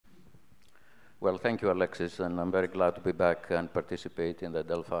Well, thank you, Alexis, and I'm very glad to be back and participate in the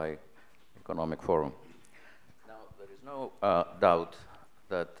Delphi Economic Forum. Now, there is no doubt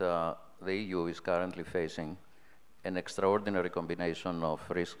that the EU is currently facing an extraordinary combination of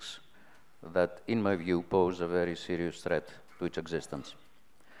risks that, in my view, pose a very serious threat to its existence.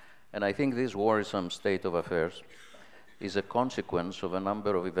 And I think this worrisome state of affairs is a consequence of a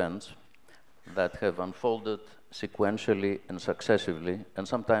number of events that have unfolded sequentially and successively, and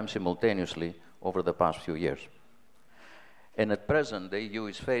sometimes simultaneously, over the past few years. And at present, the EU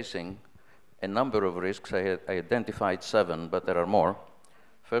is facing a number of risks. I identified 7, but there are more.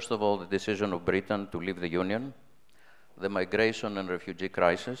 First of all, the decision of Britain to leave the Union, the migration and refugee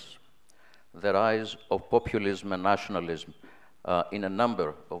crisis, the rise of populism and nationalism in a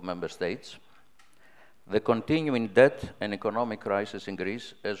number of member states, the continuing debt and economic crisis in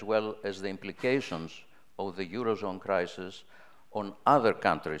Greece, as well as the implications of the Eurozone crisis on other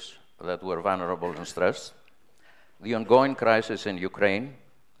countries that were vulnerable and stressed, the ongoing crisis in Ukraine,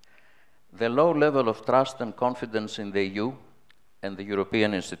 the low level of trust and confidence in the EU and the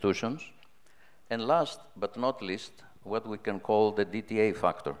European institutions, and last but not least, what we can call the DTA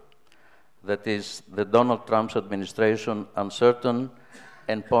factor, that is the Donald Trump's administration uncertain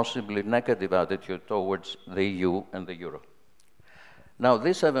and possibly negative attitude towards the EU and the Euro. Now,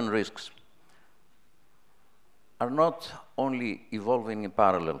 these 7 risks are not only evolving in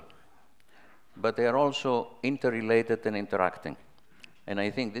parallel, but they are also interrelated and interacting. And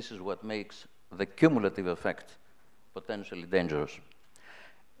I think this is what makes the cumulative effect potentially dangerous.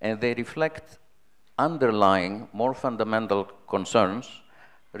 And they reflect underlying, more fundamental concerns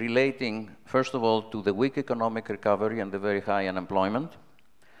relating, first of all, to the weak economic recovery and the very high unemployment,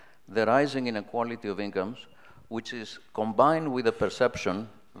 the rising inequality of incomes, which is combined with the perception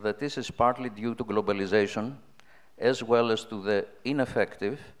that this is partly due to globalization, as well as to the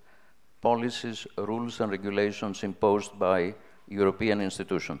ineffective policies, rules, and regulations imposed by European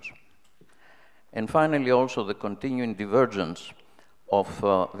institutions. And finally, also the continuing divergence of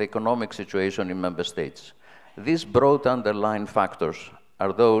the economic situation in member states. These broad underlying factors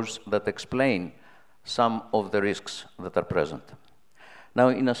are those that explain some of the risks that are present. Now,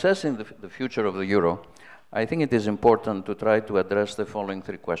 in assessing the future of the euro, I think it is important to try to address the following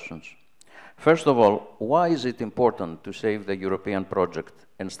 3 questions. First of all, why is it important to save the European project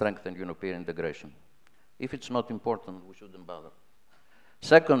and strengthen European integration? If it's not important, we shouldn't bother.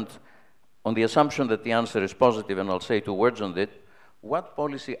 Second, on the assumption that the answer is positive, and I'll say 2 words on it, what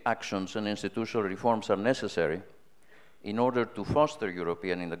policy actions and institutional reforms are necessary in order to foster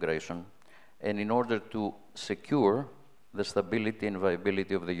European integration and in order to secure the stability and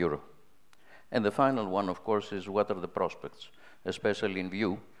viability of the euro? And the final one, of course, is what are the prospects, especially in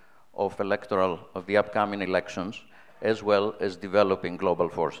view of the upcoming elections, as well as developing global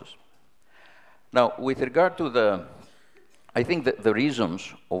forces. Now, with regard to I think that the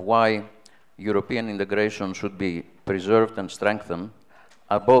reasons of why European integration should be preserved and strengthened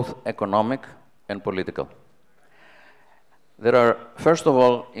are both economic and political. There are, first of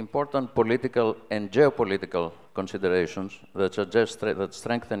all, important political and geopolitical considerations that suggest that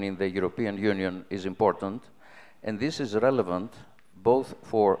strengthening the European Union is important, and this is relevant both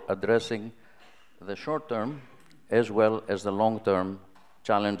for addressing the short-term as well as the long-term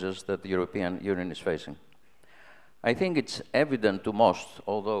challenges that the European Union is facing. I think it's evident to most,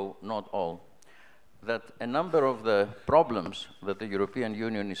 although not all, that a number of the problems that the European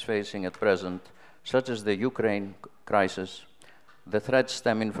Union is facing at present, such as the Ukraine crisis, the threats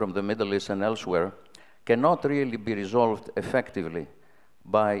stemming from the Middle East and elsewhere, cannot really be resolved effectively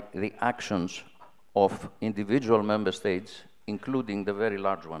by the actions of individual member states, including the very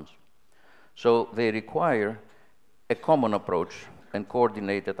large ones. So they require a common approach and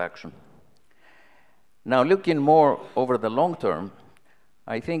coordinated action. Now, looking more over the long term,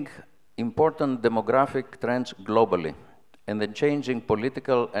 I think important demographic trends globally and the changing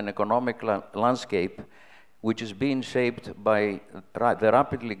political and economic landscape, which is being shaped by the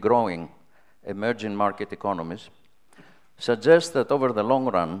rapidly growing emerging market economies, suggests that over the long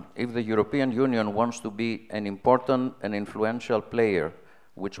run, if the European Union wants to be an important and influential player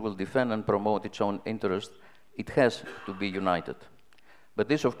which will defend and promote its own interests, it has to be united. But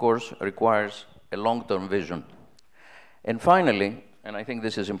this, of course, requires a long-term vision. And finally, and I think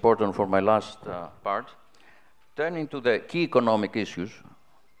this is important for my last part, turning to the key economic issues,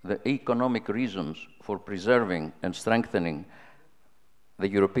 the economic reasons for preserving and strengthening the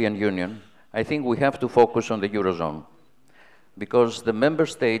European Union, I think we have to focus on the Eurozone, because the member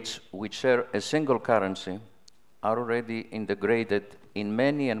states which share a single currency are already integrated in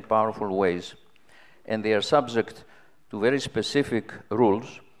many and powerful ways, and they are subject to very specific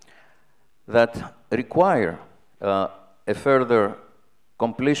rules that require a further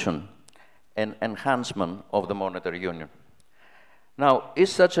completion and enhancement of the monetary union. Now,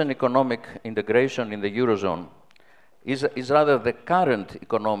 is such an economic integration in the Eurozone, is rather the current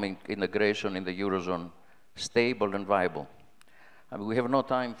economic integration in the Eurozone stable and viable? I mean, we have no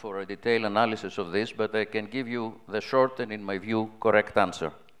time for a detailed analysis of this, but I can give you the short and, in my view, correct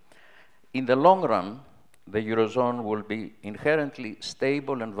answer. In the long run, the Eurozone will be inherently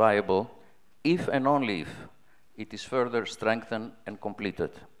stable and viable if and only if it is further strengthened and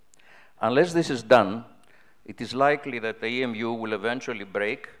completed. Unless this is done, it is likely that the EMU will eventually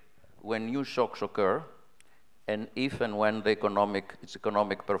break when new shocks occur and if and when its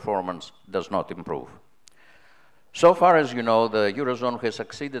economic performance does not improve. So far as you know, the Eurozone has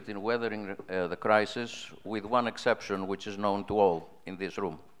succeeded in weathering the crisis, with one exception, which is known to all in this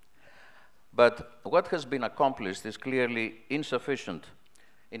room. But what has been accomplished is clearly insufficient,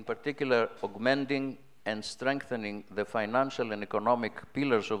 in particular augmenting and strengthening the financial and economic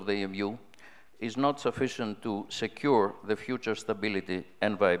pillars of the EMU is not sufficient to secure the future stability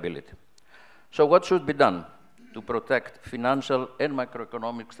and viability. So what should be done to protect financial and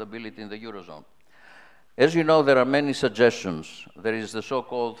macroeconomic stability in the Eurozone? As you know, there are many suggestions. There is the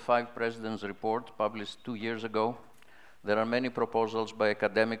so-called 5 Presidents report published 2 years ago. There are many proposals by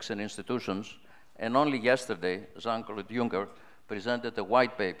academics and institutions, and only yesterday, Jean-Claude Juncker presented a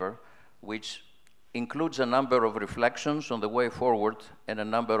white paper which includes a number of reflections on the way forward and a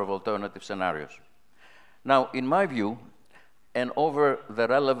number of alternative scenarios. Now, in my view, and over the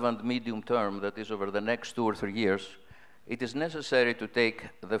relevant medium term, that is over the next 2 or 3 years, it is necessary to take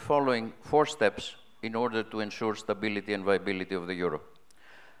the following 4 steps in order to ensure stability and viability of the euro.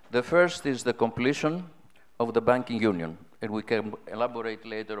 The first is the completion of the banking union, and we can elaborate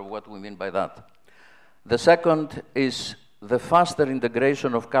later on what we mean by that. The second is the faster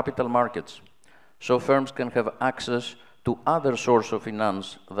integration of capital markets, so firms can have access to other sources of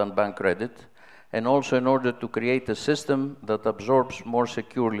finance than bank credit, and also in order to create a system that absorbs more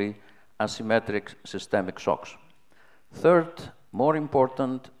securely asymmetric systemic shocks. Third, more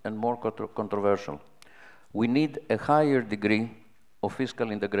important and more controversial, we need a higher degree of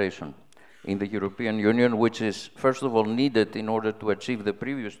fiscal integration in the European Union, which is, first of all, needed in order to achieve the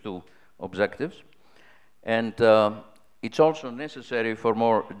previous 2 objectives. And it's also necessary for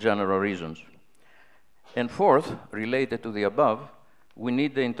more general reasons. And fourth, related to the above, we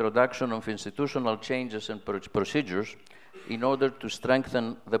need the introduction of institutional changes and procedures in order to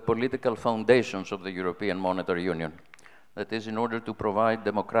strengthen the political foundations of the European Monetary Union. That is, in order to provide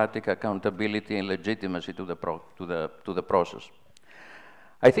democratic accountability and legitimacy to the process.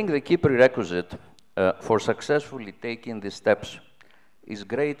 I think the key prerequisite for successfully taking these steps is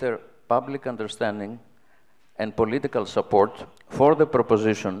greater public understanding and political support for the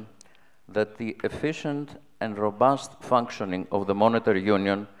proposition that the efficient and robust functioning of the monetary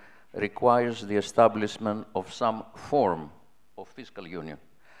union requires the establishment of some form of fiscal union.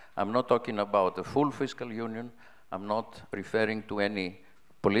 I'm not talking about a full fiscal union. I'm not referring to any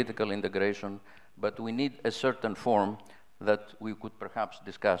political integration, but we need a certain form that we could perhaps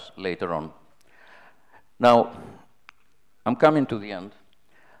discuss later on. Now, I'm coming to the end.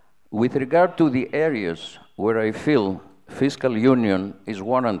 With regard to the areas where I feel fiscal union is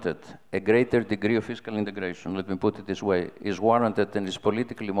warranted, a greater degree of fiscal integration, let me put it this way, is warranted and is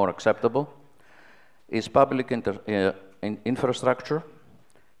politically more acceptable, is public infrastructure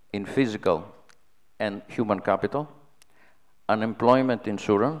in physical and human capital, unemployment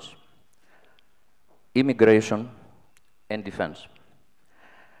insurance, immigration, and defense.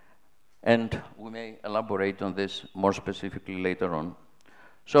 And we may elaborate on this more specifically later on.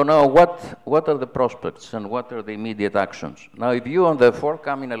 So now, what are the prospects and what are the immediate actions? Now, if you on the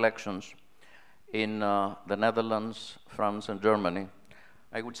forthcoming elections in the Netherlands, France, and Germany,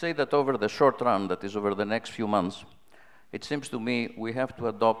 I would say that over the short run, that is over the next few months, it seems to me we have to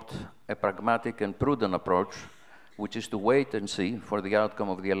adopt a pragmatic and prudent approach, which is to wait and see for the outcome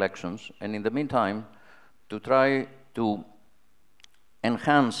of the elections, and in the meantime, to try to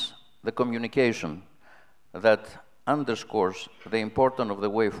enhance the communication that underscores the importance of the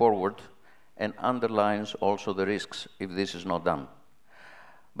way forward and underlines also the risks if this is not done.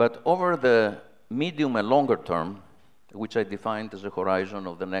 But over the medium and longer term, which I defined as a horizon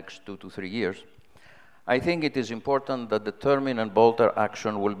of the next 2 to 3 years, I think it is important that determined and bolder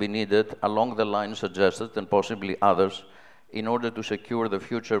action will be needed along the lines suggested, and possibly others, in order to secure the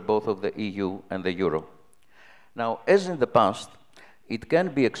future both of the EU and the euro. Now, as in the past, it can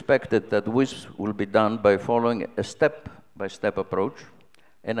be expected that this will be done by following a step-by-step approach,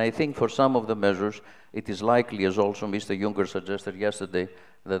 and I think for some of the measures, it is likely, as also Mr. Juncker suggested yesterday,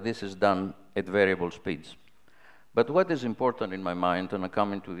 that this is done at variable speeds. But what is important in my mind, and I'm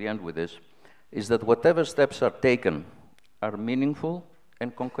coming to the end with this, is that whatever steps are taken are meaningful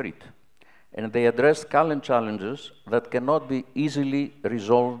and concrete, and they address current challenges that cannot be easily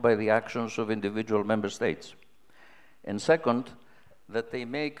resolved by the actions of individual member states. And second, that they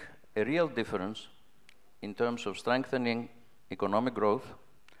make a real difference in terms of strengthening economic growth,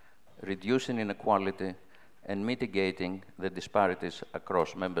 reducing inequality, and mitigating the disparities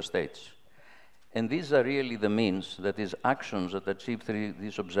across member states. And these are really the means, that is, actions that achieve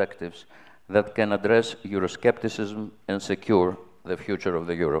these objectives that can address Euroscepticism and secure the future of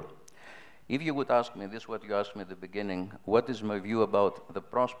the euro. If you would ask me, this is what you asked me at the beginning, what is my view about the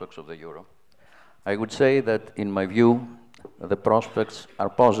prospects of the euro? I would say that, in my view, the prospects are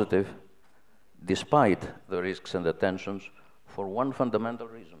positive, despite the risks and the tensions, for one fundamental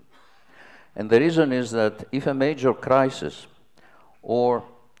reason. And the reason is that if a major crisis or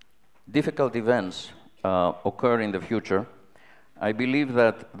difficult events occur in the future, I believe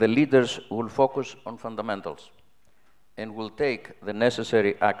that the leaders will focus on fundamentals and will take the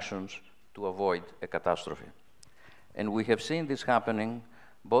necessary actions to avoid a catastrophe. And we have seen this happening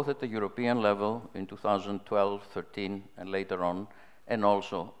both at the European level in 2012, 13, and later on, and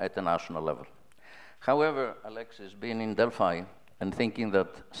also at the national level. However, Alexis, being in Delphi and thinking that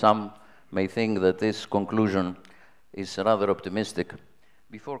some may think that this conclusion is rather optimistic,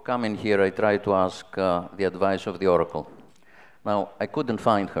 before coming here, I tried to ask the advice of the oracle. Now, I couldn't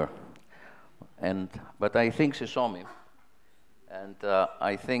find her, but I think she saw me, and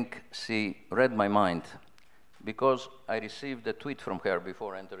I think she read my mind, because I received a tweet from her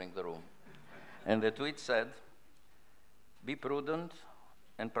before entering the room. And the tweet said, "Be prudent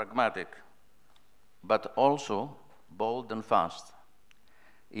and pragmatic, but also bold and fast,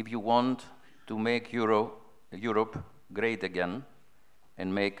 if you want to make Europe great again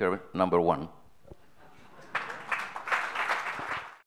and make her #1."